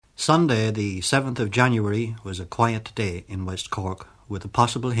Sunday, the 7th of January, was a quiet day in West Cork, with a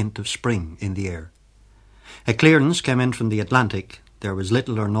possible hint of spring in the air. A clearance came in from the Atlantic, there was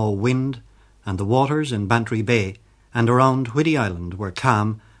little or no wind, and the waters in Bantry Bay and around Whiddy Island were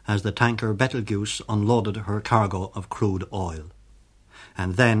calm as the tanker Betelgeuse unloaded her cargo of crude oil.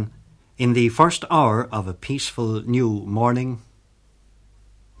 And then, in the first hour of a peaceful new morning,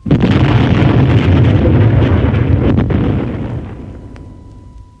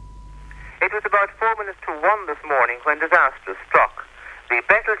 it was about 4 minutes to 1 this morning when disaster struck. The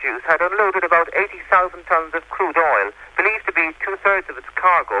Betelgeuse had unloaded about 80,000 tons of crude oil, believed to be two-thirds of its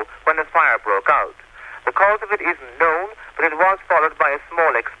cargo, when the fire broke out. The cause of it isn't known, but it was followed by a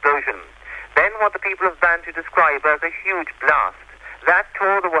small explosion. Then what the people of Bantry describe as a huge blast. That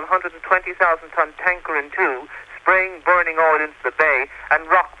tore the 120,000-ton tanker in two, spraying burning oil into the bay, and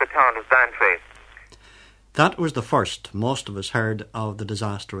rocked the town of Bantry. That was the first most of us heard of the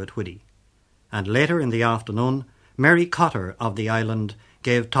disaster at Whiddy. And later in the afternoon, Mary Cotter of the island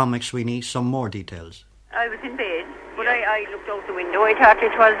gave Tom McSweeney some more details. I was in bed, but I looked out the window. I thought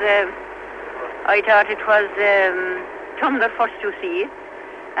it was thunder first to see,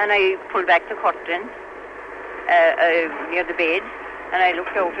 and I pulled back the curtain near the bed, and I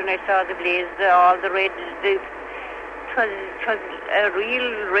looked out and I saw the blaze, all the red. It was a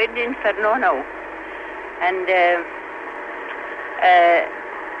real red inferno now, and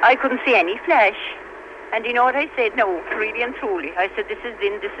I couldn't see any flash. And you know what I said? No, really and truly. I said, this is the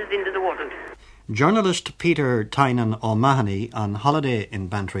end of the world. Journalist Peter Tynan O'Mahony, on holiday in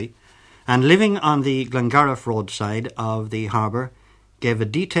Bantry and living on the Glengariff roadside of the harbour, gave a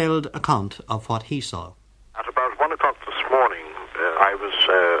detailed account of what he saw. At about 1 o'clock this morning, I was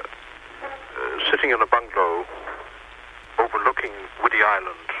sitting in a bungalow overlooking Whiddy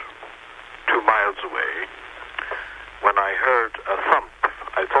Island, 2 miles away, when I heard a thump.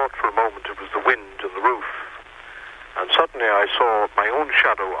 I thought for a moment it was the wind in the roof, and suddenly I saw my own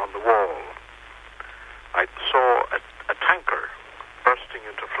shadow on the wall. I saw a tanker bursting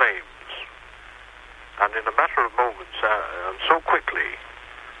into flames, and in a matter of moments, and so quickly,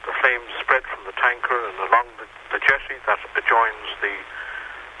 the flames spread from the tanker and along the jetty that adjoins the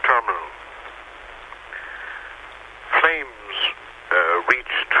terminal. Flames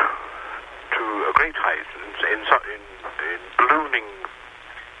reached to a great height in ballooning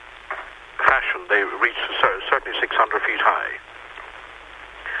fashion. They reached certainly 600 feet high.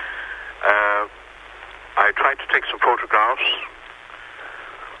 I tried to take some photographs.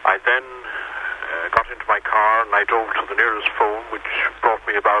 I then got into my car and I drove to the nearest phone, which brought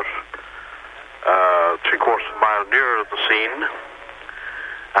me about 3/4 of a mile nearer the scene.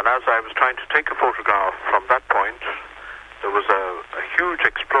 And as I was trying to take a photograph from that point, there was a huge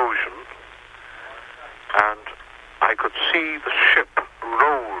explosion, and I could see the ship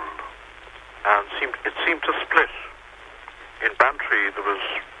roll, and it seemed to split. In Bantry, there was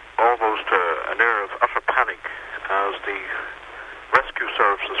almost an air of utter panic as the rescue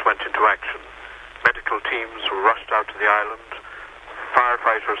services went into action. Medical teams were rushed out to the island.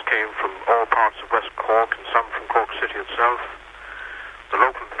 Firefighters came from all parts of West Cork and some from Cork City itself. The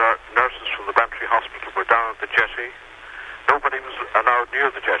local nurses from the Bantry Hospital were down at the jetty. Nobody was allowed near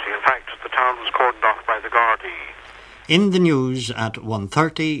the jetty. In fact, the town was cordoned off by the Gardaí. In the news at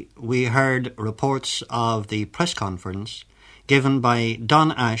 1:30, we heard reports of the press conference given by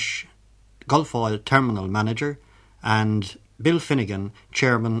Don Ash, Gulf Oil Terminal Manager, and Bill Finnegan,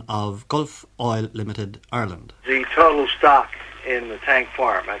 Chairman of Gulf Oil Limited Ireland. The total stock in the tank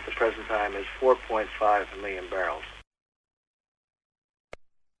farm at the present time is 4.5 million barrels.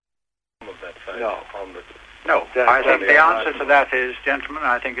 No, I think the answer to that is, gentlemen,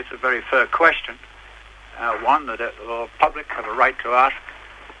 I think it's a very fair question. One that the public have a right to ask.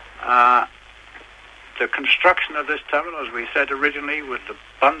 The construction of this terminal, as we said originally, with the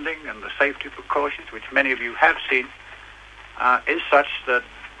bunding and the safety precautions, which many of you have seen, is such that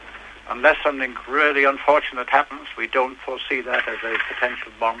unless something really unfortunate happens, we don't foresee that as a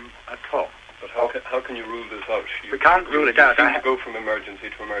potential bomb at all. But how can you rule this out? We can't rule it out. You seem to go from emergency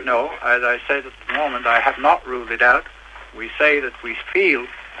to emergency. No, as I said at the moment, I have not ruled it out. We say that we feel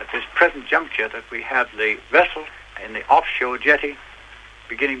at this present juncture that we have the vessel in the offshore jetty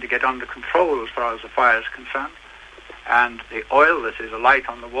beginning to get under control as far as the fire is concerned. And the oil that is alight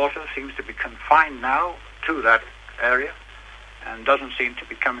on the water seems to be confined now to that area and doesn't seem to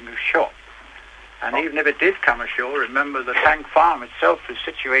be coming ashore. And even if it did come ashore, remember the tank farm itself is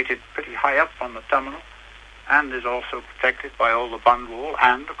situated pretty high up on the terminal and is also protected by all the bund wall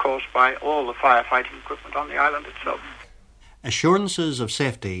and, of course, by all the firefighting equipment on the island itself. Assurances of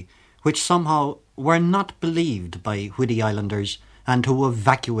safety which somehow were not believed by Whiddy Islanders and who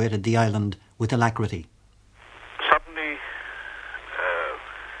evacuated the island with alacrity. Suddenly,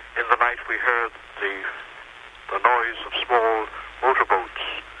 in the night, we heard the noise of small motorboats,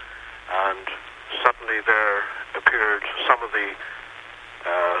 and suddenly there appeared some of the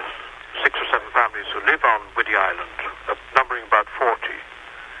 6 or 7 families who live on Whiddy Island, numbering about 40.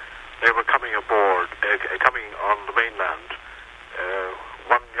 They were coming aboard, coming on the mainland.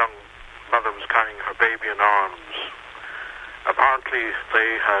 One young mother was carrying her baby in arms. Apparently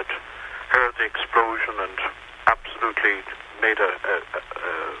they had heard the explosion and absolutely made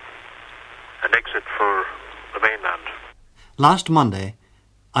an exit for the mainland. Last Monday,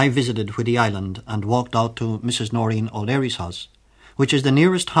 I visited Whiddy Island and walked out to Mrs. Noreen O'Leary's house, which is the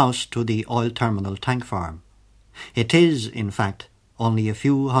nearest house to the oil terminal tank farm. It is, in fact, only a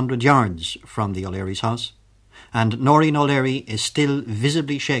few hundred yards from the O'Leary's house, and Noreen O'Leary is still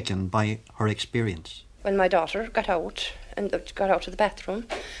visibly shaken by her experience. When my daughter got out of the bathroom,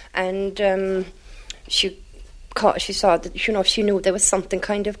 and she saw that, she knew there was something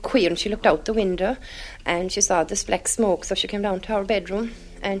kind of queer, and she looked out the window and she saw this black smoke, so she came down to our bedroom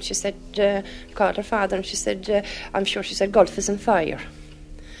and she said, called her father, and she said, I'm sure, she said, Gulf is on fire.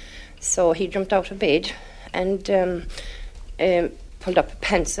 So he jumped out of bed and pulled up a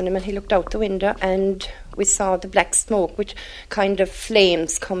pants on him, and he looked out the window and we saw the black smoke with kind of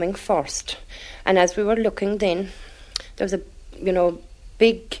flames coming first. And as we were looking then, there was a,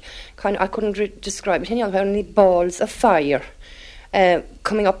 big kind of, I couldn't describe it any other, only balls of fire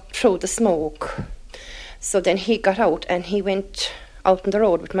coming up through the smoke. So then he got out and he went out on the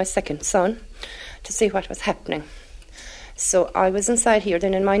road with my second son to see what was happening. So I was inside here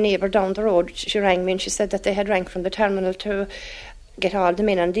then, and my neighbour down the road, she rang me and she said that they had rang from the terminal to get all the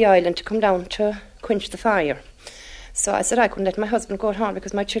men on the island to come down to quench the fire. So I said I couldn't let my husband go at all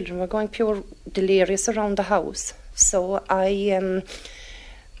because my children were going pure delirious around the house. So I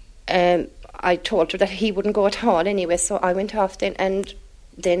told her that he wouldn't go at all anyway. So I went off then, and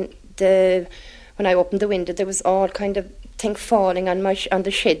then when I opened the window, there was all kind of thing falling on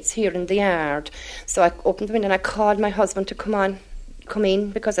the sheds here in the yard. So I opened the window and I called my husband to come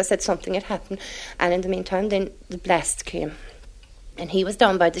in because I said something had happened. And in the meantime, then the blast came. And he was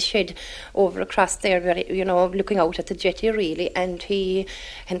down by the shed over across there, looking out at the jetty really, and he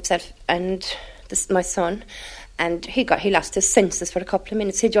himself and my son, and he lost his senses for a couple of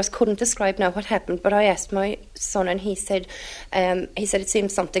minutes. He just couldn't describe now what happened, but I asked my son, and he said it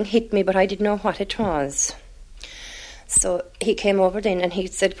seemed something hit me, but I didn't know what it was. So he came over then and he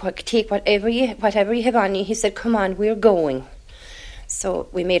said, take whatever you have on you. He said, come on, we're going. So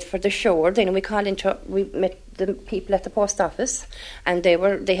we made for the shore. Then we met the people at the post office, and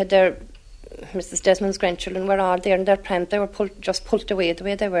they had their Mrs. Desmond's grandchildren were all there in their pram. They were pulled away the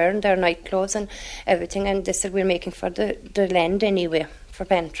way they were in their nightclothes and everything. And they said we're making for the land anyway for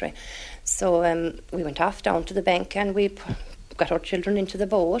Bantry. So we went off down to the bank and we got our children into the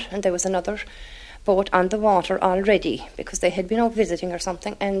boat, and there was another boat on the water already because they had been out visiting or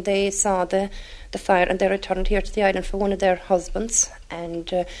something, and they saw the fire, and they returned here to the island for one of their husbands.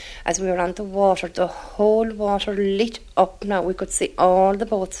 And as we were on the water, the whole water lit up. Now we could see all the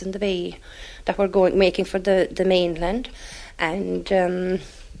boats in the bay that were making for the mainland, and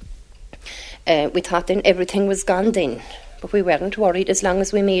we thought then everything was gone then, but we weren't worried as long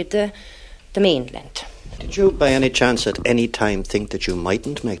as we made the mainland. Did you, by any chance, at any time think that you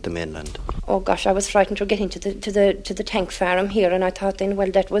mightn't make the mainland? Oh gosh, I was frightened to get into the tank farm here, and I thought then, well,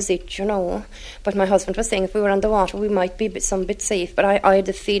 that was it, But my husband was saying if we were on the water, we might be some bit safe. But I had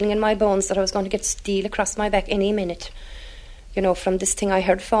the feeling in my bones that I was going to get steel across my back any minute. From this thing I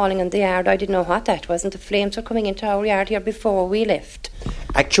heard falling in the yard. I didn't know what that was, and the flames were coming into our yard here before we left.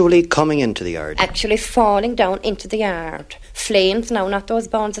 Actually coming into the yard? Actually falling down into the yard. Flames now, not those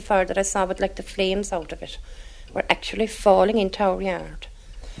bonds of fire that I saw, but like the flames out of it were actually falling into our yard.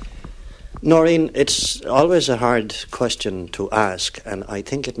 Noreen, it's always a hard question to ask, and I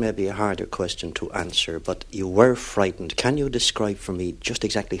think it may be a harder question to answer, but you were frightened. Can you describe for me just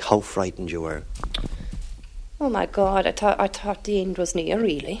exactly how frightened you were? Oh my God, I thought the end was near,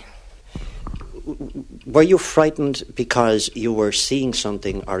 really. Were you frightened because you were seeing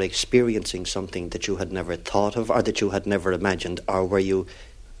something or experiencing something that you had never thought of or that you had never imagined, or were you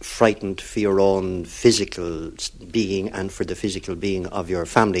frightened for your own physical being and for the physical being of your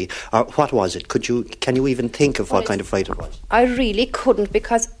family? Or what was it? Can you even think of what kind of fright it was? I really couldn't,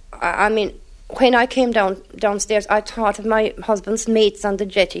 because, when I came downstairs, I thought of my husband's mates on the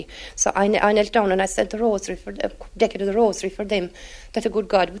jetty. So I knelt down and I said a decade of the rosary for them, that the good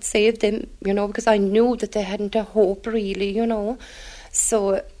God would save them, because I knew that they hadn't a hope, really,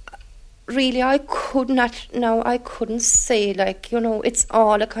 So really, I couldn't say, like, it's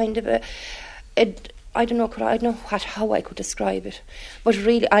all a kind of I don't know how I could describe it. But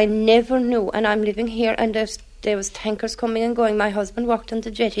really, I never knew, and I'm living here, and there was tankers coming and going. My husband worked on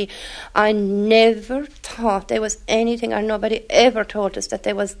the jetty. I never thought there was anything, or nobody ever told us that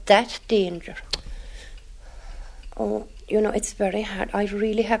there was that danger. Oh, it's very hard. I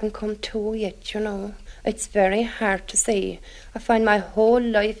really haven't come to yet, It's very hard to say. I find my whole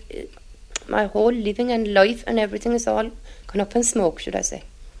life, my whole living and life and everything is all gone up in smoke, should I say.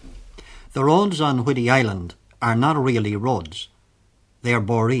 The roads on Whiddy Island are not really roads. They are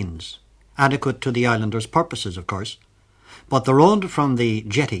boreens, adequate to the islanders' purposes, of course. But the road from the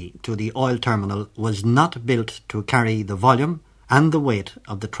jetty to the oil terminal was not built to carry the volume and the weight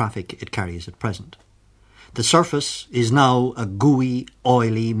of the traffic it carries at present. The surface is now a gooey,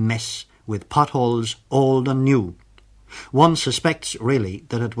 oily mess with potholes old and new. One suspects, really,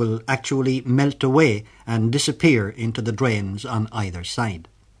 that it will actually melt away and disappear into the drains on either side.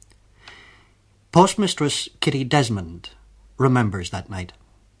 Postmistress Kitty Desmond remembers that night.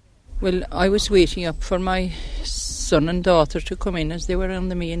 Well, I was waiting up for my son and daughter to come in as they were on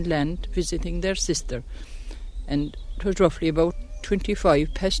the mainland visiting their sister. And it was roughly about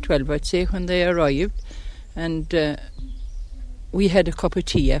 12:25, I'd say, when they arrived. And we had a cup of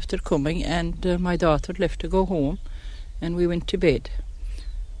tea after coming, and my daughter left to go home, and we went to bed.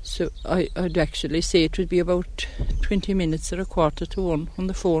 So I'd actually say it would be about 20 minutes or 1:45 when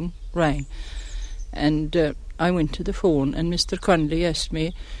the phone rang. And I went to the phone, and Mr. Connolly asked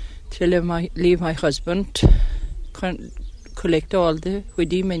me to leave my husband, collect all the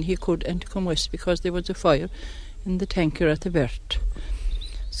Whiddy men he could, and to come west because there was a fire in the tanker at the berth.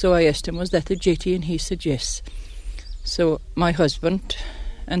 So I asked him, was that the jetty? And he said yes. So my husband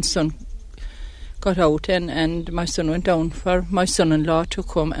and son got out, and my son went down for my son-in-law to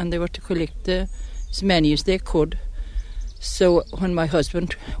come, and they were to collect as many as they could. So when my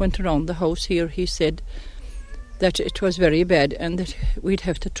husband went around the house here, he said that it was very bad and that we'd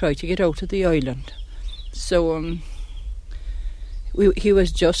have to try to get out of the island. So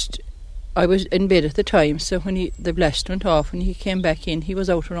I was in bed at the time, so when the blast went off and he came back in, he was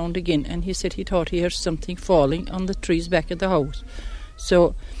out around again, and he said he thought he heard something falling on the trees back at the house.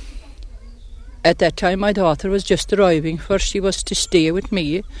 So at that time my daughter was just arriving, for she was to stay with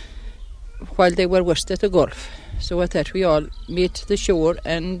me while they were west at the Gulf. So at that we all met the shore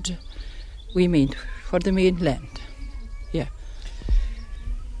and we made for the mainland. Yeah.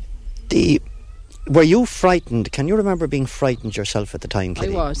 Were you frightened? Can you remember being frightened yourself at the time,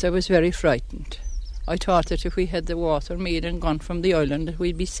 Kitty? I was very frightened. I thought that if we had the water made and gone from the island, that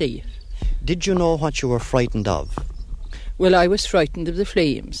we'd be safe. Did you know what you were frightened of? Well, I was frightened of the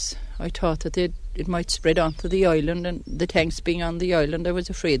flames. I thought that it might spread onto the island, and the tanks being on the island, I was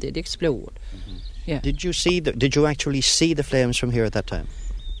afraid they'd explode. Mm-hmm. Yeah. Did you actually see the flames from here at that time?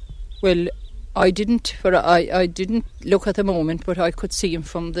 Well, I didn't, for I didn't look at the moment, but I could see them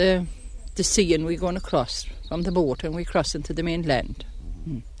from the sea, and we're going across from the boat, and we crossed into the mainland.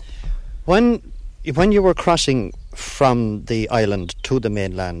 Mm. When you were crossing from the island to the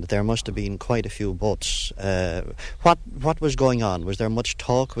mainland, there must have been quite a few boats. What was going on? Was there much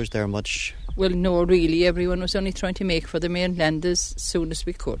talk? Was there much... Well, no, really. Everyone was only trying to make for the mainland as soon as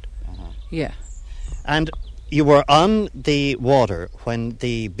we could. Uh-huh. Yeah. And you were on the water when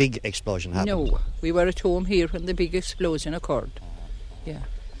the big explosion happened? No, we were at home here when the big explosion occurred. Yeah.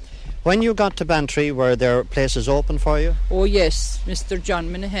 When you got to Bantry, were there places open for you? Oh yes, Mr. John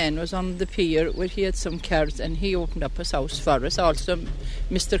Minahan was on the pier where he had some cars, and he opened up his house for us. Also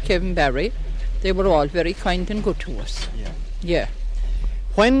Mr. Kevin Barry. They were all very kind and good to us. Yeah.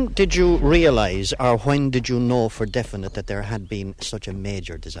 When did you realise, or when did you know for definite that there had been such a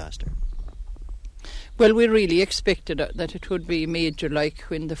major disaster? Well, we really expected that it would be major, like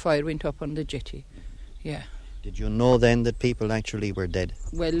when the fire went up on the jetty. Yeah. Did you know then that people actually were dead?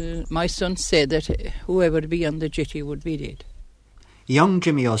 Well, my son said that whoever be on the jetty would be dead. Young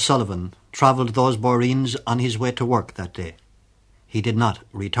Jimmy O'Sullivan travelled those boreens on his way to work that day. He did not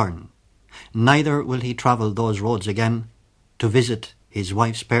return. Neither will he travel those roads again to visit his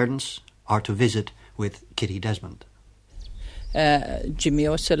wife's parents or to visit with Kitty Desmond. Jimmy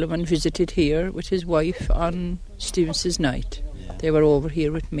O'Sullivan visited here with his wife on Stevens's night. Yeah. They were over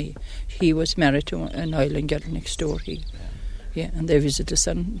here with me. He was married to an island girl next door here. Yeah, and they visited us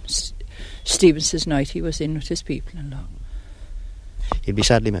on Stevens's night. He was in with his people-in-law. He'll be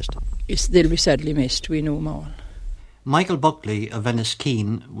sadly missed. They'll be sadly missed. We know them all. Michael Buckley of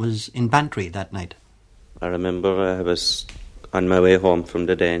Enniskeane was in Bantry that night. I remember I was on my way home from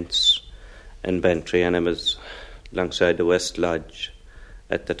the dance in Bantry, and I was alongside the West Lodge,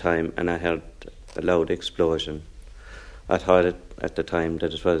 at the time, and I heard a loud explosion. I thought at the time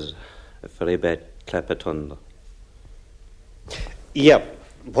that it was a very bad clap of thunder. Yeah.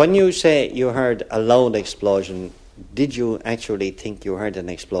 When you say you heard a loud explosion, did you actually think you heard an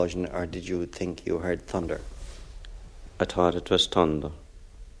explosion, or did you think you heard thunder? I thought it was thunder.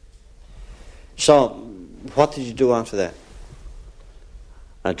 So, what did you do after that?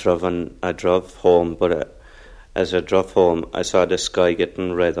 I drove home, but as I drove home, I saw the sky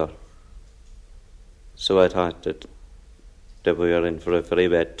getting redder. So I thought that we were in for a very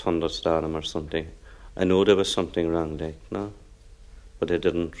bad thunderstorm or something. I knew there was something wrong, no? But I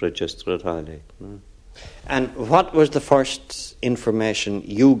didn't register it all, no? And what was the first information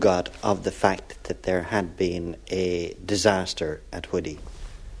you got of the fact that there had been a disaster at Whiddy?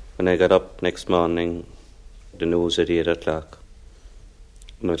 When I got up next morning, the news at 8 o'clock,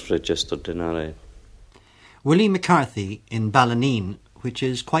 and it was registered in alright. Willie McCarthy in Ballineen, which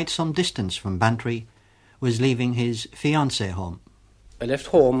is quite some distance from Bantry, was leaving his fiancée home. I left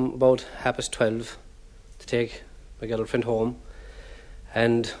home about 12:30 to take my girlfriend home,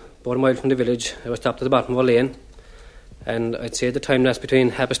 and about a mile from the village I was stopped at the bottom of a lane, and I'd say at the time that's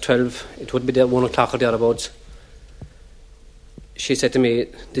between 12:30, it would be there 1 o'clock or thereabouts. She said to me,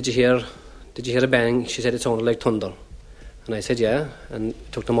 did you hear a bang? She said it sounded like thunder. And I said yeah, and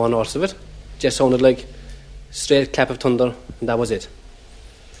took them on north of it. Just sounded like straight clap of thunder, and that was it.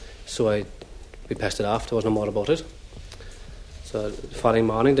 So we passed it off, there was no more about it. So the following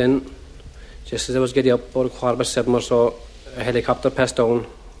morning then, just as I was getting up, about 7:15 or so, a helicopter passed down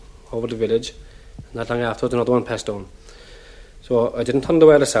over the village, and not long afterwards another one passed down. So I didn't turn the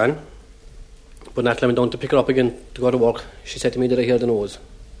wireless on, but Natalie went down to pick her up again to go to work. She said to me, did I hear the noise?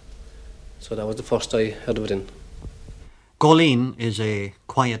 So that was the first I heard of it in. Goleen is a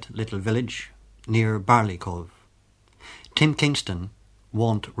quiet little village near Barley Cove. Tim Kingston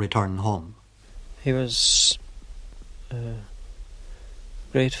won't return home. He was a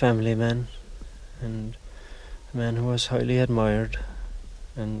great family man, and a man who was highly admired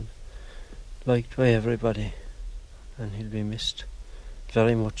and liked by everybody, and he'll be missed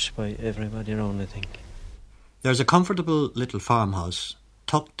very much by everybody around, I think. There's a comfortable little farmhouse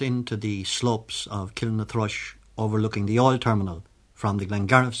tucked into the slopes of Kilnathrush, overlooking the oil terminal from the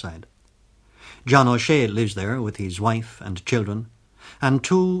Glengariff side. John O'Shea lives there with his wife and children, and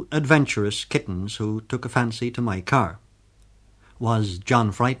 2 adventurous kittens who took a fancy to my car. Was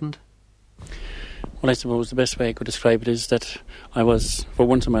John frightened? Well, I suppose the best way I could describe it is that I was, for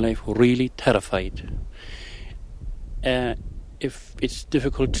once in my life, really terrified. If it's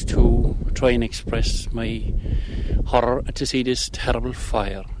difficult to try and express my horror to see this terrible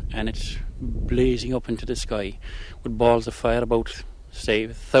fire, and it's blazing up into the sky with balls of fire about, say,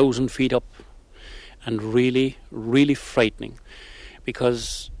 1,000 feet up, and really, really frightening,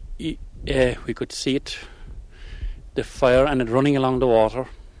 because we could see it, the fire, and it running along the water,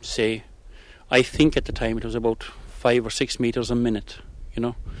 say, I think at the time it was about 5 or 6 meters a minute,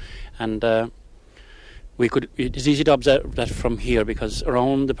 and it's easy to observe that from here, because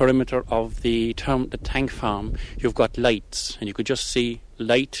around the perimeter of the tank farm you've got lights, and you could just see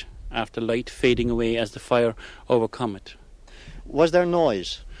light after light fading away as the fire overcome it. Was there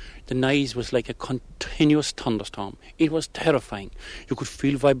noise? The noise was like a continuous thunderstorm. It was terrifying. You could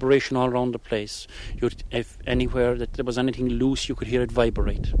feel vibration all around the place. If anywhere that there was anything loose, you could hear it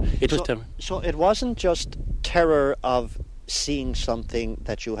vibrate. It was terrible. So it wasn't just terror of seeing something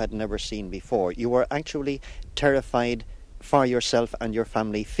that you had never seen before. You were actually terrified for yourself and your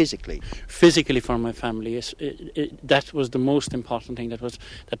family physically. Physically for my family, that was the most important thing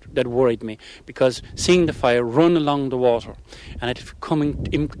that worried me, because seeing the fire run along the water and it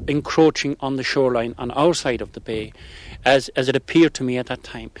encroaching on the shoreline on our side of the bay, as it appeared to me at that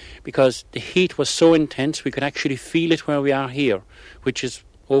time, because the heat was so intense we could actually feel it where we are here, which is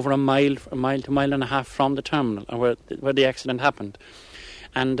over a mile to a mile and a half from the terminal where the accident happened.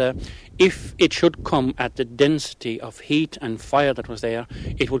 And if it should come at the density of heat and fire that was there,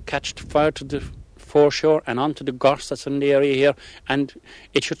 it would catch fire to the foreshore and onto the gorse that's in the area here, and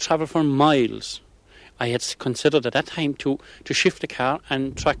it should travel for miles. I had considered at that time to shift the car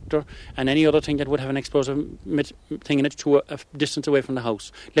and tractor and any other thing that would have an explosive thing in it to a distance away from the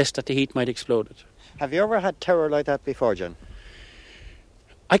house, lest that the heat might explode it. Have you ever had terror like that before, John?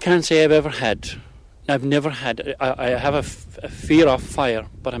 I can't say I've ever had. I've never had. I have a fear of fire,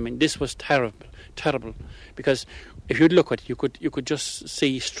 but I mean this was terrible, because if you'd look at it, you could just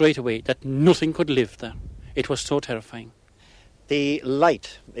see straight away that nothing could live there. It was so terrifying. The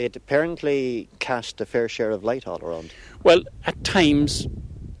light, it apparently cast a fair share of light all around. Well, at times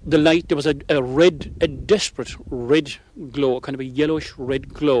the light, there was a desperate red glow, kind of a yellowish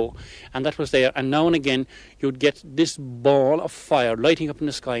red glow, and that was there. And now and again, you'd get this ball of fire lighting up in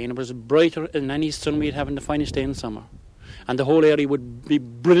the sky, and it was brighter than any sun we'd have in the finest day in summer. And the whole area would be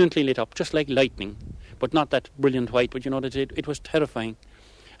brilliantly lit up, just like lightning, but not that brilliant white, but you know, that it was terrifying.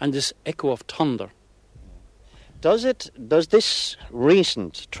 And this echo of thunder. Does this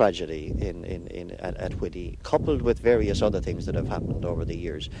recent tragedy at Whiddy, coupled with various other things that have happened over the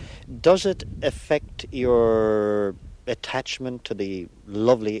years, does it affect your attachment to the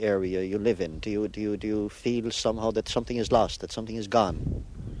lovely area you live in? Do you feel somehow that something is lost, that something is gone?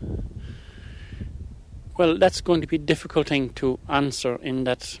 Well, that's going to be a difficult thing to answer, in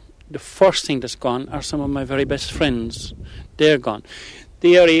that the first thing that's gone are some of my very best friends. They're gone.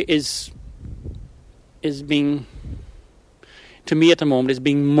 The area is being, to me at the moment, is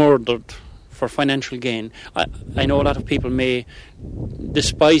being murdered for financial gain. I know a lot of people may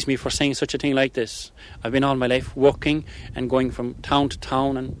despise me for saying such a thing like this. I've been all my life working and going from town to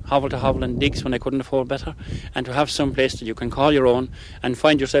town and hovel to hovel and digs when I couldn't afford better, and to have some place that you can call your own and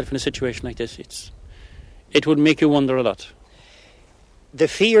find yourself in a situation like this, it would make you wonder a lot. The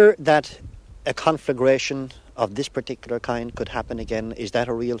fear that a conflagration of this particular kind could happen again, is that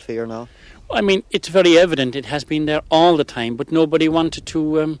a real fear now? I mean, it's very evident. It has been there all the time, but nobody wanted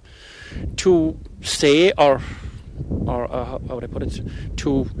to say or how would I put it,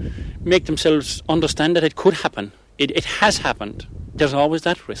 to make themselves understand that it could happen. It has happened. There's always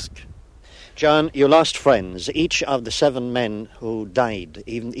that risk. John, you lost friends. Each of the 7 men who died,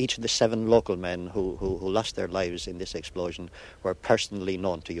 even each of the 7 local men who lost their lives in this explosion, were personally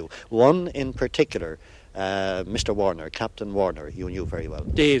known to you. One in particular, Mr. Warner, Captain Warner, you knew very well.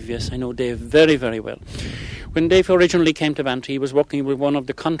 Dave, yes, I know Dave very, very well. When Dave originally came to Bantry, he was working with one of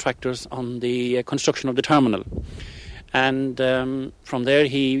the contractors on the construction of the terminal. And from there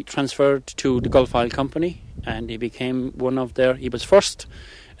he transferred to the Gulf Oil Company, and he became one of their, he was first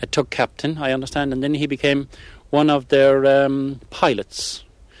a tug captain, I understand, and then he became one of their pilots.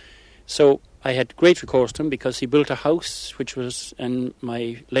 So I had great recourse to him, because he built a house which was in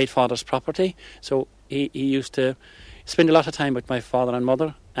my late father's property. So he used to spend a lot of time with my father and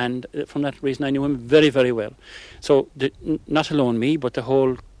mother, and from that reason I knew him very, very well. So not alone me, but the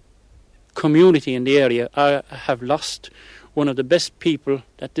whole community in the area have lost one of the best people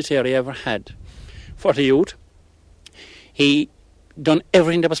that this area ever had. For the youth, he done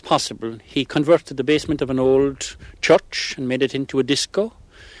everything that was possible. He converted the basement of an old church and made it into a disco.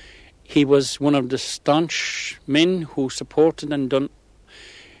 He was one of the staunch men who supported and done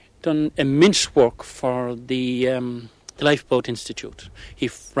immense work for the Lifeboat Institute. He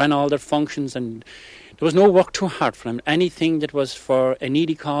ran all their functions, and there was no work too hard for him. Anything that was for a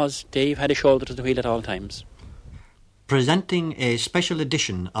needy cause, Dave had a shoulder to the wheel at all times. Presenting a special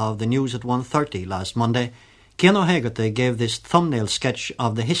edition of the News at 1:30 last Monday, Cian O'Hagerty gave this thumbnail sketch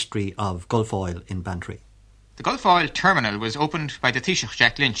of the history of Gulf Oil in Bantry. The Gulf Oil Terminal was opened by the Taoiseach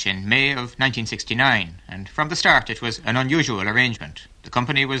Jack Lynch in May of 1969, and from the start it was an unusual arrangement. The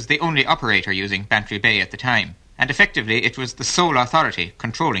company was the only operator using Bantry Bay at the time, and effectively it was the sole authority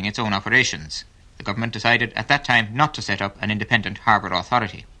controlling its own operations. The government decided at that time not to set up an independent harbour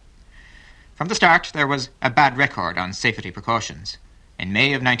authority. From the start there was a bad record on safety precautions. In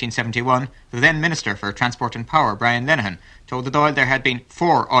May of 1971, the then Minister for Transport and Power, Brian Lenihan, told the Dáil there had been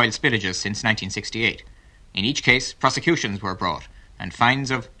 4 oil spillages since 1968. In each case, prosecutions were brought, and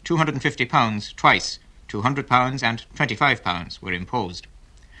fines of £250 twice, £200 and £25 were imposed.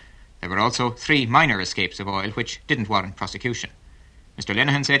 There were also 3 minor escapes of oil which didn't warrant prosecution. Mr.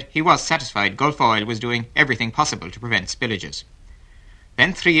 Lenihan said he was satisfied Gulf Oil was doing everything possible to prevent spillages.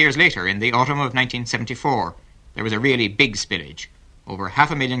 Then 3 years later, in the autumn of 1974, there was a really big spillage. Over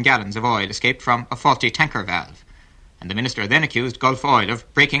 500,000 gallons of oil escaped from a faulty tanker valve, and the Minister then accused Gulf Oil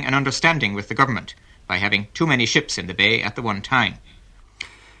of breaking an understanding with the government by having too many ships in the bay at the one time.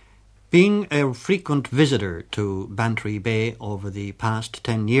 Being a frequent visitor to Bantry Bay over the past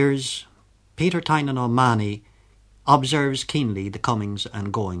 10 years, Peter Tynan O'Mahony observes keenly the comings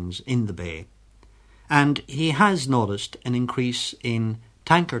and goings in the bay, and he has noticed an increase in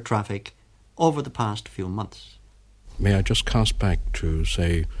tanker traffic over the past few months. May I just cast back to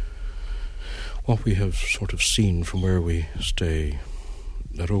say what we have sort of seen from where we stay,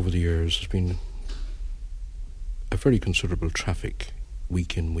 that over the years has been a very considerable traffic,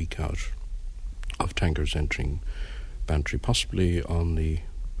 week in, week out, of tankers entering Bantry, possibly on the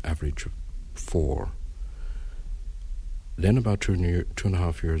average of 4. Then about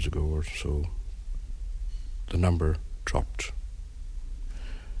 2.5 years ago or so, the number dropped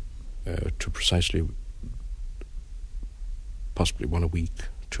to precisely possibly 1 a week,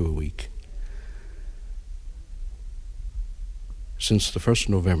 2 2 a week. Since the 1st of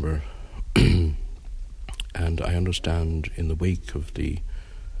November, and I understand in the wake of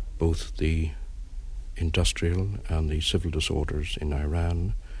both the industrial and the civil disorders in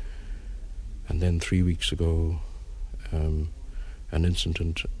Iran, and then 3 weeks ago an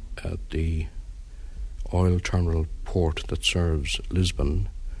incident at the oil terminal port that serves Lisbon,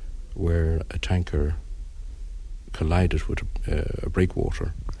 where a tanker collided with a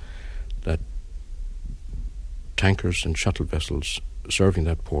breakwater, that tankers and shuttle vessels serving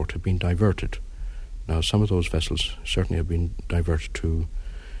that port have been diverted. Now, some of those vessels certainly have been diverted to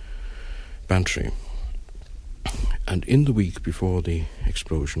Bantry. And in the week before the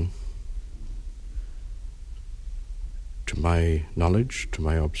explosion, to my knowledge, to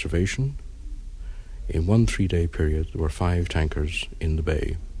my observation, in one 3-day period there were 5 tankers in the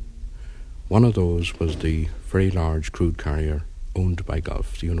bay. One of those was the very large crude carrier owned by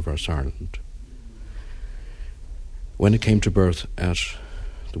Gulf, the Universe Ireland. When it came to berth at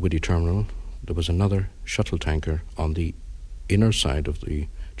the Whiddy Terminal, there was another shuttle tanker on the inner side of the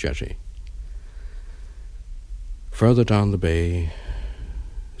jetty. Further down the bay,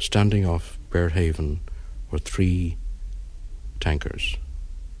 standing off Bearhaven, were 3 tankers.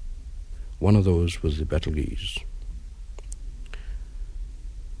 One of those was the Betelgeuse.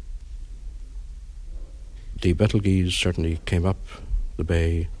 The Betelgeuse certainly came up the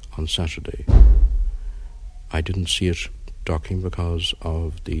bay on Saturday. I didn't see it docking because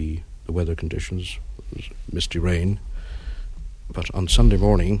of the weather conditions. It was misty rain. But on Sunday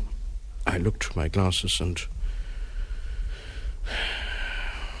morning, I looked through my glasses and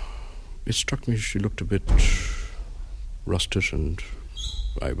it struck me she looked a bit rusted, and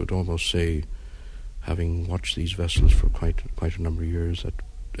I would almost say, having watched these vessels for quite a number of years, that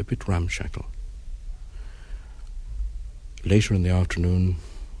a bit ramshackle. Later in the afternoon,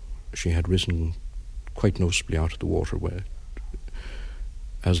 she had risen quite noticeably out of the water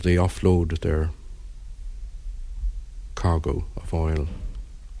as they offload their cargo of oil.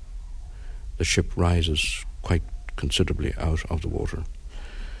 The ship rises quite considerably out of the water.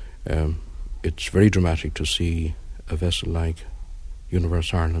 It's very dramatic to see a vessel like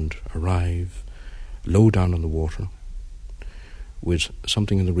Universe Ireland arrive low down in the water with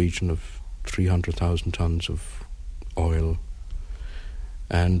something in the region of 300,000 tonnes of oil,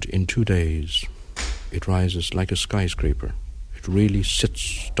 and in 2 days it rises like a skyscraper. It really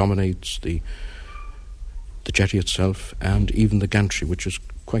sits, dominates the jetty itself and even the gantry, which is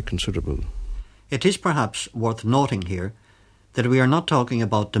quite considerable. It is perhaps worth noting here that we are not talking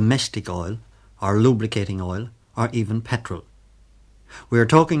about domestic oil or lubricating oil or even petrol. We are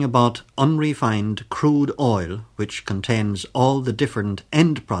talking about unrefined crude oil which contains all the different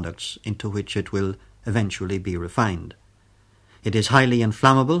end products into which it will eventually be refined. It is highly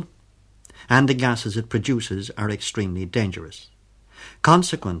inflammable, and the gases it produces are extremely dangerous.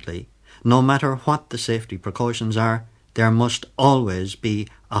 Consequently, no matter what the safety precautions are, there must always be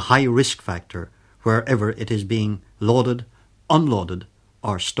a high risk factor wherever it is being loaded, unloaded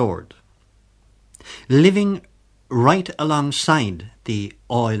or stored. Living right alongside the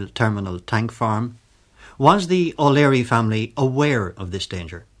oil terminal tank farm, was the O'Leary family aware of this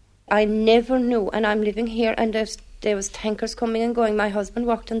danger? I never knew, and I'm living here and there was tankers coming and going. My husband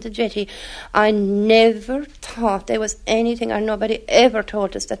worked on the jetty. I never thought there was anything, or nobody ever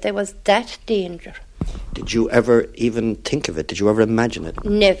told us that there was that danger. Did you ever even think of it? Did you ever imagine it?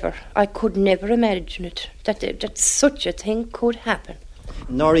 Never. I could never imagine it, that such a thing could happen.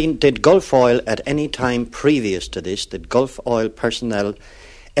 Noreen, did Gulf Oil at any time previous to this, did Gulf Oil personnel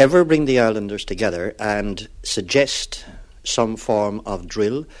ever bring the islanders together and suggest some form of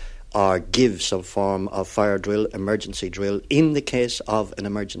drill or give some form of fire drill, emergency drill, in the case of an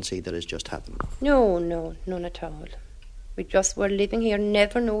emergency that has just happened? No, none at all. We just were living here,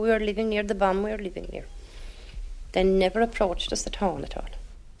 never knew we were living near the bomb we were living near. They never approached us at all.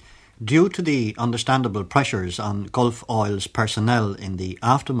 Due to the understandable pressures on Gulf Oil's personnel in the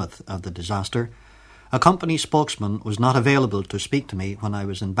aftermath of the disaster, a company spokesman was not available to speak to me when I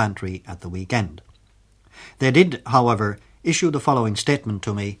was in Bantry at the weekend. They did, however, issue the following statement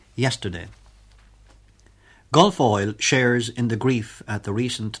to me yesterday. Gulf Oil shares in the grief at the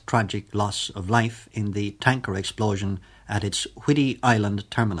recent tragic loss of life in the tanker explosion at its Whiddy Island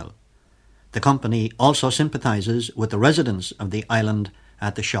Terminal. The company also sympathises with the residents of the island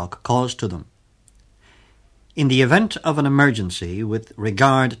at the shock caused to them. In the event of an emergency with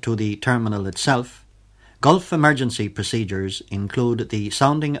regard to the terminal itself, Gulf emergency procedures include the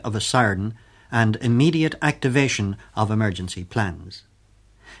sounding of a siren and immediate activation of emergency plans.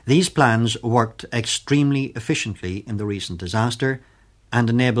 These plans worked extremely efficiently in the recent disaster, and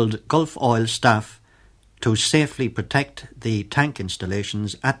enabled Gulf Oil staff to safely protect the tank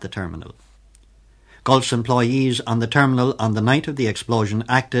installations at the terminal. Gulf's employees on the terminal on the night of the explosion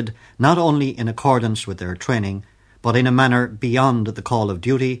acted not only in accordance with their training, but in a manner beyond the call of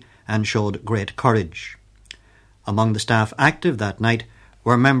duty and showed great courage. Among the staff active that night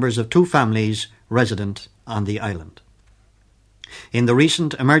were members of 2 families resident on the island. In the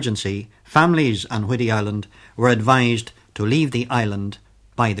recent emergency, families on Whiddy Island were advised to leave the island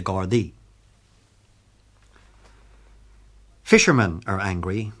by the Gardaí. Fishermen are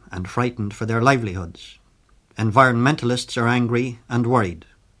angry and frightened for their livelihoods. Environmentalists are angry and worried.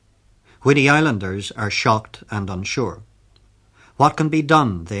 Whiddy Islanders are shocked and unsure. What can be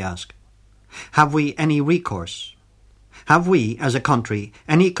done, they ask. Have we any recourse? Have we, as a country,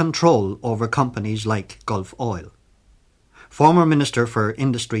 any control over companies like Gulf Oil? Former Minister for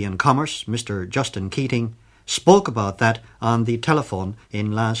Industry and Commerce, Mr. Justin Keating, spoke about that on the telephone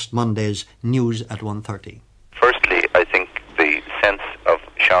in last Monday's News at 1:30. Firstly, I think the sense of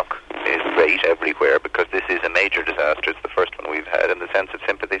shock is great everywhere because this is a major disaster. It's the first one we've had, and the sense of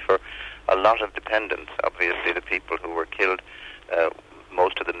sympathy for a lot of dependents, obviously the people who were killed,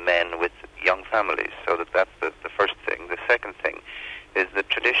 most of the men with young families. So that's the first thing. The second thing is that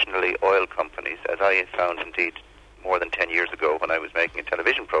traditionally oil companies, as I found indeed more than 10 years ago when I was making a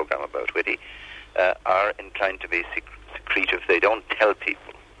television program about Whiddy, are inclined to be secretive. They don't tell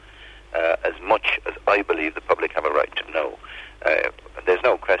people as much as I believe the public have a right to know. There's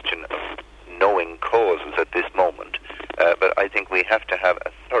no question of knowing causes at this moment, but I think we have to have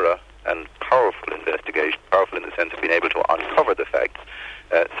a thorough and powerful investigation, powerful in the sense of being able to uncover the facts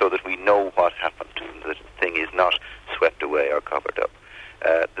so that we know what happened and the thing is not swept away or covered up.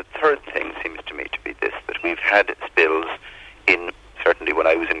 The third thing seems to me to be this, that we've had spills in, certainly when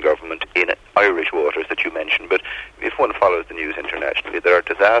I was in government, in Irish waters that you mentioned, but if one follows the news internationally, there are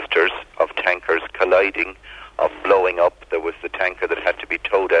disasters of tankers colliding, of blowing up. There was the tanker that had to be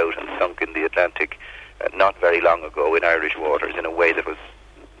towed out and sunk in the Atlantic not very long ago in Irish waters in a way that was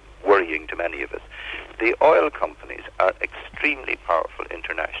worrying to many of us. The oil companies are extremely powerful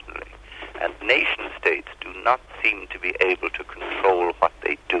internationally, and nation states do not seem to be able to control what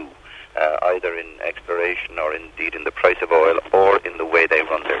they do, either in exploration or indeed in the price of oil or in the way they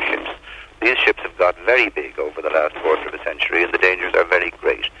run their ships. These ships have got very big over the last quarter of a century, and the dangers are very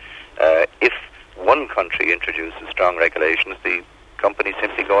great. If one country introduces strong regulations, the companies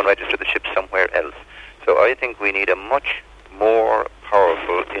simply go and register the ships somewhere else. So I think we need a much more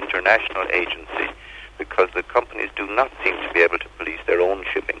powerful international agency because the companies do not seem to be able to police their own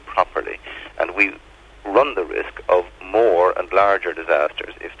shipping properly, and we run the risk of more and larger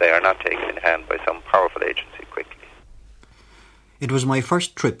disasters if they are not taken in hand by some powerful agency quickly. It was my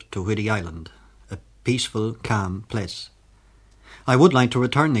first trip to Whiddy Island, a peaceful, calm place. I would like to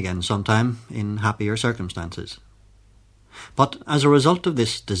return again sometime in happier circumstances. But as a result of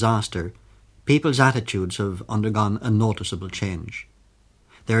this disaster, people's attitudes have undergone a noticeable change.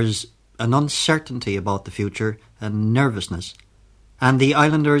 There's an uncertainty about the future and nervousness, and the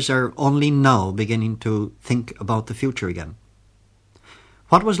islanders are only now beginning to think about the future again.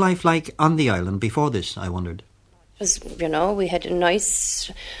 What was life like on the island before this, I wondered? We had a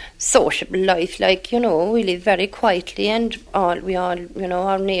nice sociable life, we lived very quietly, and our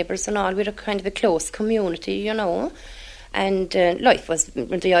neighbours and all, we were kind of a close community, and life was,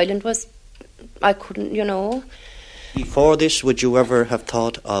 the island was, I couldn't, Before this, would you ever have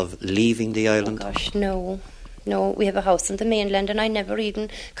thought of leaving the island? Oh gosh, no, we have a house on the mainland, and I never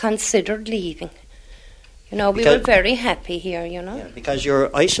even considered leaving. We were very happy here, Yeah, because you're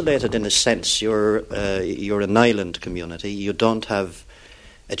isolated in a sense. You're an island community. You don't have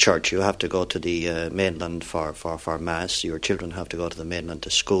a church. You have to go to the mainland for Mass. Your children have to go to the mainland to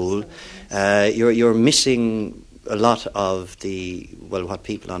school. You're missing a lot of what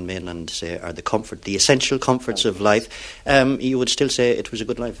people on mainland say are the essential comforts of life. You would still say it was a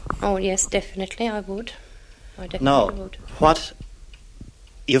good life? Oh, yes, definitely, I would. I definitely would.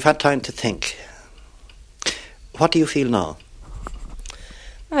 You've had time to think. What do you feel now?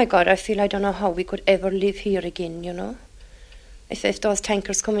 My God, I feel I don't know how we could ever live here again, If those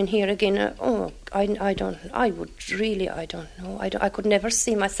tankers come in here again, I don't know. I could never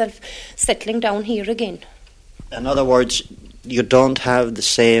see myself settling down here again. In other words, you don't have the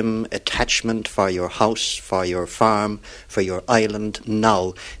same attachment for your house, for your farm, for your island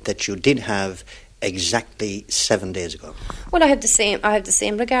now that you did have exactly 7 days ago. Well, I have the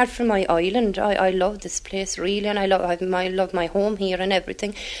same regard for my island. I love this place really, and I love my home here and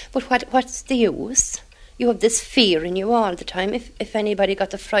everything. But what's the use? You have this fear in you all the time. If anybody got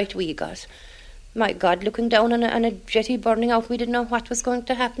the fright we got, My God, looking down on a jetty burning out, we didn't know what was going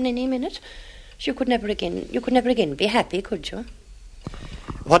to happen any minute. You could never again be happy, could you?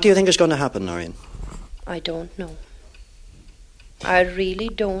 What do you think is going to happen, Noreen? I don't know. I really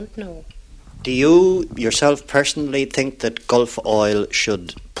don't know. Do you yourself personally think that Gulf Oil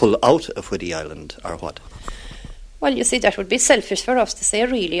should pull out of Whiddy Island, or what? Well, you see, that would be selfish for us to say,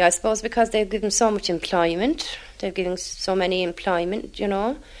 really, I suppose, because they've given so much employment. They've given so many employment, you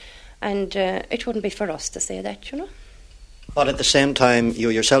know, and it wouldn't be for us to say that, you know. But at the same time, you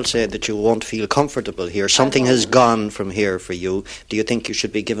yourself said that you won't feel comfortable here. Something has gone from here for you. Do you think you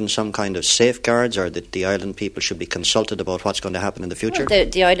should be given some kind of safeguards, or that the island people should be consulted about what's going to happen in the future? Well,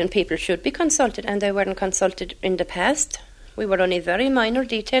 the island people should be consulted, and they weren't consulted in the past. We were only very minor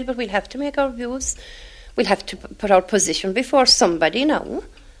detail, but we'll have to make our views. We'll have to put our position before somebody now.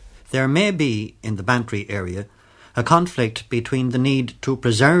 There may be, in the Bantry area, a conflict between the need to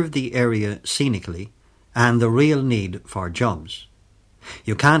preserve the area scenically and the real need for jobs.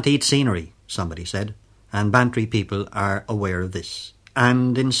 You can't eat scenery, somebody said, and Bantry people are aware of this.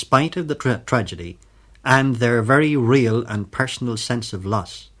 And in spite of the tragedy and their very real and personal sense of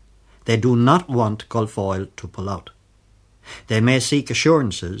loss, they do not want Gulf Oil to pull out. They may seek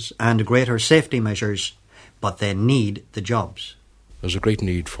assurances and greater safety measures, but they need the jobs. There's a great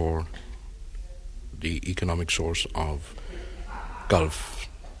need for the economic source of Gulf,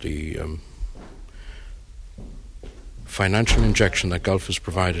 the financial injection that Gulf has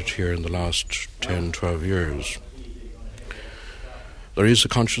provided here in the last 10, 12 years. There is a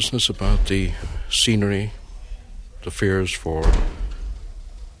consciousness about the scenery, the fears for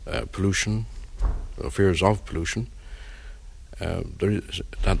pollution, the fears of pollution. There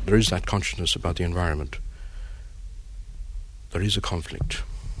is that consciousness about the environment. There is a conflict.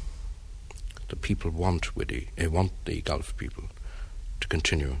 The people want Whiddy, they want the Gulf people to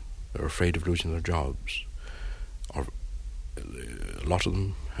continue. They're afraid of losing their jobs. A lot of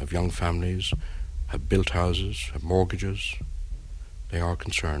them have young families, have built houses, have mortgages. They are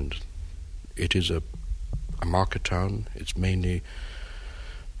concerned. It is a market town. It's mainly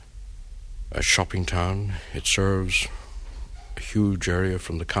a shopping town. It serves a huge area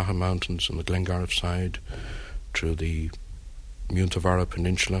from the Caha Mountains on the Glengarriff side to the Muntavara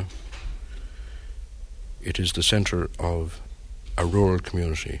Peninsula. It is the centre of a rural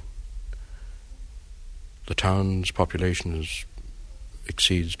community. The town's population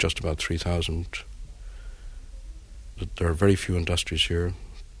exceeds just about 3,000. There are very few industries here.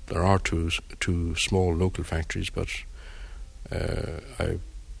 There are two small local factories, but I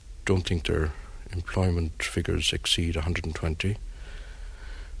don't think their employment figures exceed 120.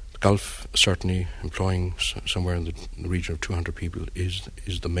 The Gulf, certainly employing somewhere in the region of 200 people, is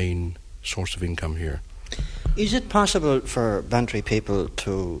the main source of income here. Is it possible for Bantry people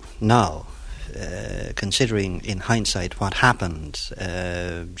to now, considering in hindsight what happened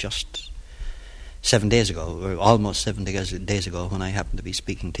just 7 days ago, or almost 7 days ago when I happened to be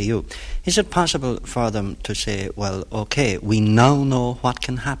speaking to you, is it possible for them to say, well, okay, we now know what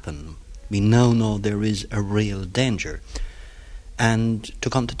can happen, we now know there is a real danger, and to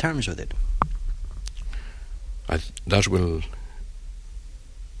come to terms with it?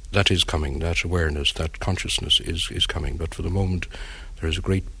 That is coming, that awareness, that consciousness is coming, but for the moment there is a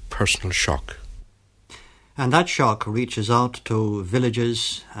great personal shock. And that shock reaches out to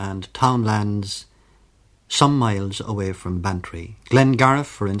villages and townlands some miles away from Bantry. Glengarriff,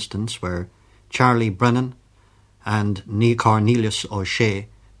 for instance, where Charlie Brennan and Ní Cornelius O'Shea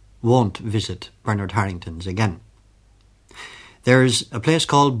won't visit Bernard Harrington's again. There's a place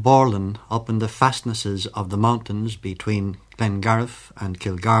called Borland up in the fastnesses of the mountains between Glengarriff and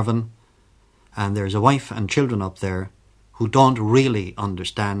Kilgarvan, and there's a wife and children up there who don't really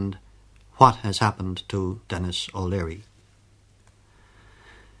understand what has happened to Dennis O'Leary.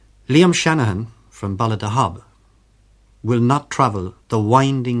 Liam Shanahan from Balladahob will not travel the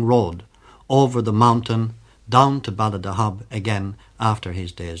winding road over the mountain down to Balladahob again after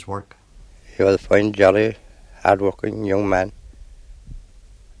his day's work. He was a fine, jolly, hard-working young man,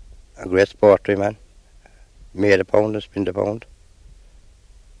 a great sporty man, made a pound and spent a pound,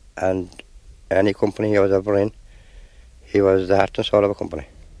 and any company he was ever in, he was the heart and soul of a company.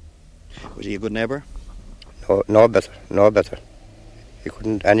 Was he a good neighbour? No better. He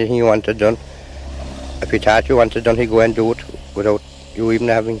couldn't, anything he wanted done, if he thought you wanted done, he'd go and do it without you even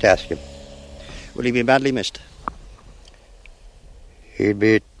having to ask him. Will he be badly missed? He'll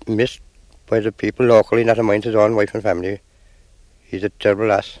be missed by the people locally, not to mind his own wife and family. He's a terrible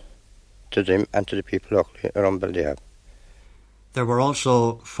loss to them and to the people locally around Betelgeuse. There were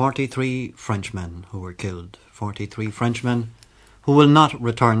also 43 Frenchmen who were killed. 43 Frenchmen who will not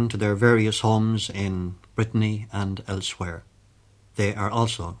return to their various homes in Brittany and elsewhere. They are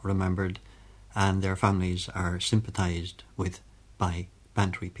also remembered, and their families are sympathised with by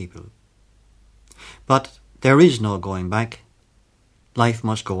Bantry people. But there is no going back. Life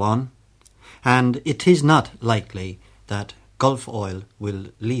must go on, and it is not likely that Gulf Oil will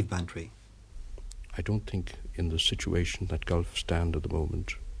leave Bantry. I don't think in the situation that Gulf stand at the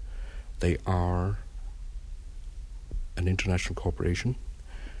moment, they are an international corporation.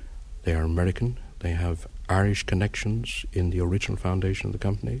 They are American. They have Irish connections in the original foundation of the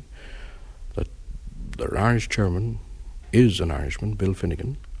company. That their Irish chairman is an Irishman, Bill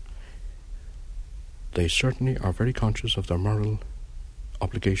Finnegan. They certainly are very conscious of their moral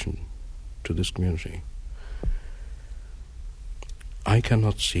obligation to this community. I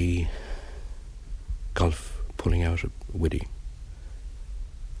cannot see Gulf pulling out of Whiddy.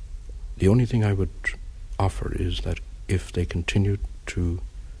 The only thing I would offer is that if they continue to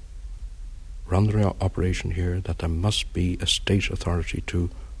run their operation here, that there must be a state authority to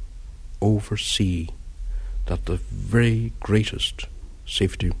oversee that the very greatest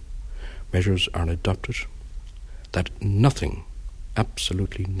safety measures are adopted, that nothing,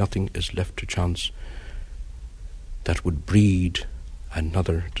 absolutely nothing, is left to chance that would breed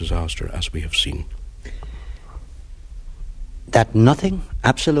another disaster as we have seen. That nothing,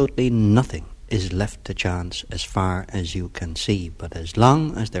 absolutely nothing, is left to chance as far as you can see. But as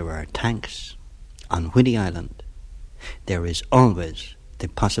long as there are tanks on Whiddy Island, there is always the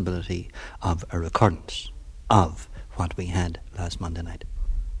possibility of a recurrence of what we had last Monday night.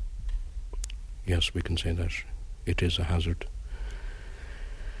 Yes, we can say that. It is a hazard.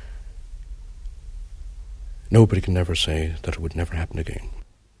 Nobody can ever say that it would never happen again.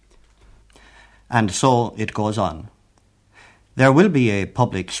 And so it goes on. There will be a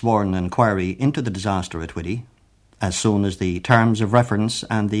public sworn inquiry into the disaster at Whiddy as soon as the terms of reference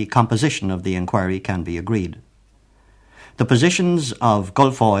and the composition of the inquiry can be agreed. The positions of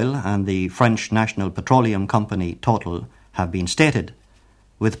Gulf Oil and the French National Petroleum Company Total have been stated,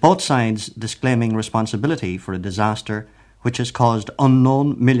 with both sides disclaiming responsibility for a disaster which has caused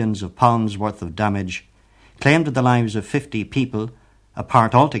unknown millions of pounds worth of damage, claimed the lives of 50 people,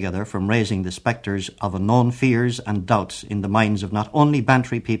 apart altogether from raising the spectres of unknown fears and doubts in the minds of not only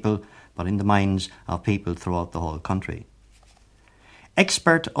Bantry people, but in the minds of people throughout the whole country.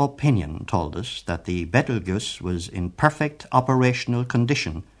 Expert opinion told us that the Betelgeuse was in perfect operational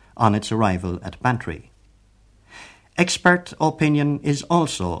condition on its arrival at Bantry. Expert opinion is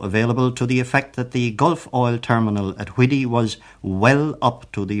also available to the effect that the Gulf Oil Terminal at Whiddy was well up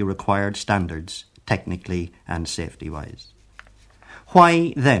to the required standards, technically and safety-wise.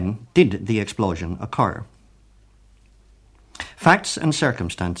 Why, then, did the explosion occur? Facts and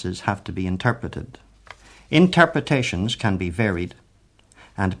circumstances have to be interpreted. Interpretations can be varied,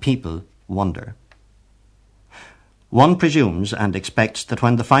 and people wonder. One presumes and expects that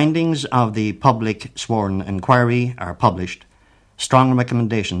when the findings of the public sworn inquiry are published, strong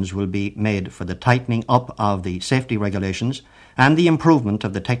recommendations will be made for the tightening up of the safety regulations and the improvement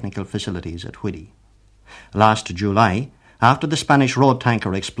of the technical facilities at Whiddy. Last July, after the Spanish road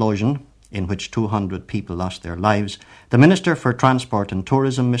tanker explosion, in which 200 people lost their lives, the Minister for Transport and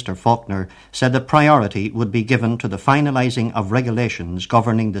Tourism, Mr. Faulkner, said that priority would be given to the finalising of regulations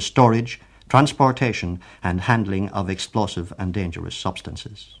governing the storage, transportation and handling of explosive and dangerous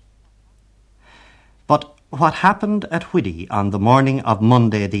substances. But what happened at Whiddy on the morning of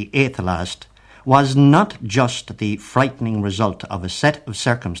Monday the 8th last was not just the frightening result of a set of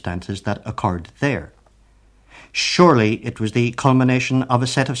circumstances that occurred there. Surely it was the culmination of a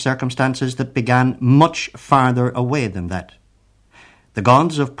set of circumstances that began much farther away than that. The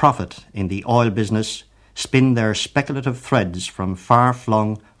gods of profit in the oil business spin their speculative threads from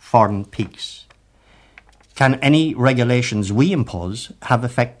far-flung foreign peaks. Can any regulations we impose have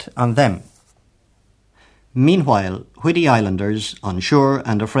effect on them? Meanwhile, Whiddy Islanders, unsure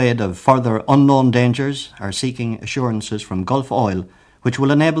and afraid of further unknown dangers, are seeking assurances from Gulf Oil which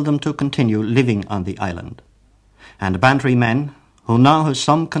will enable them to continue living on the island. And Bantry men, who now have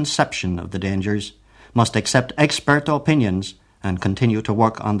some conception of the dangers, must accept expert opinions and continue to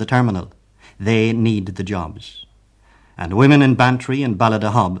work on the terminal. They need the jobs. And women in Bantry and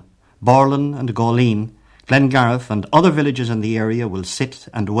Balladahub, Borlin and Goleen, Glengarriff and other villages in the area will sit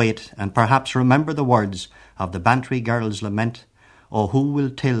and wait and perhaps remember the words of the Bantry girl's lament, "Oh, who will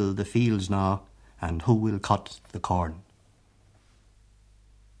till the fields now, and who will cut the corn?"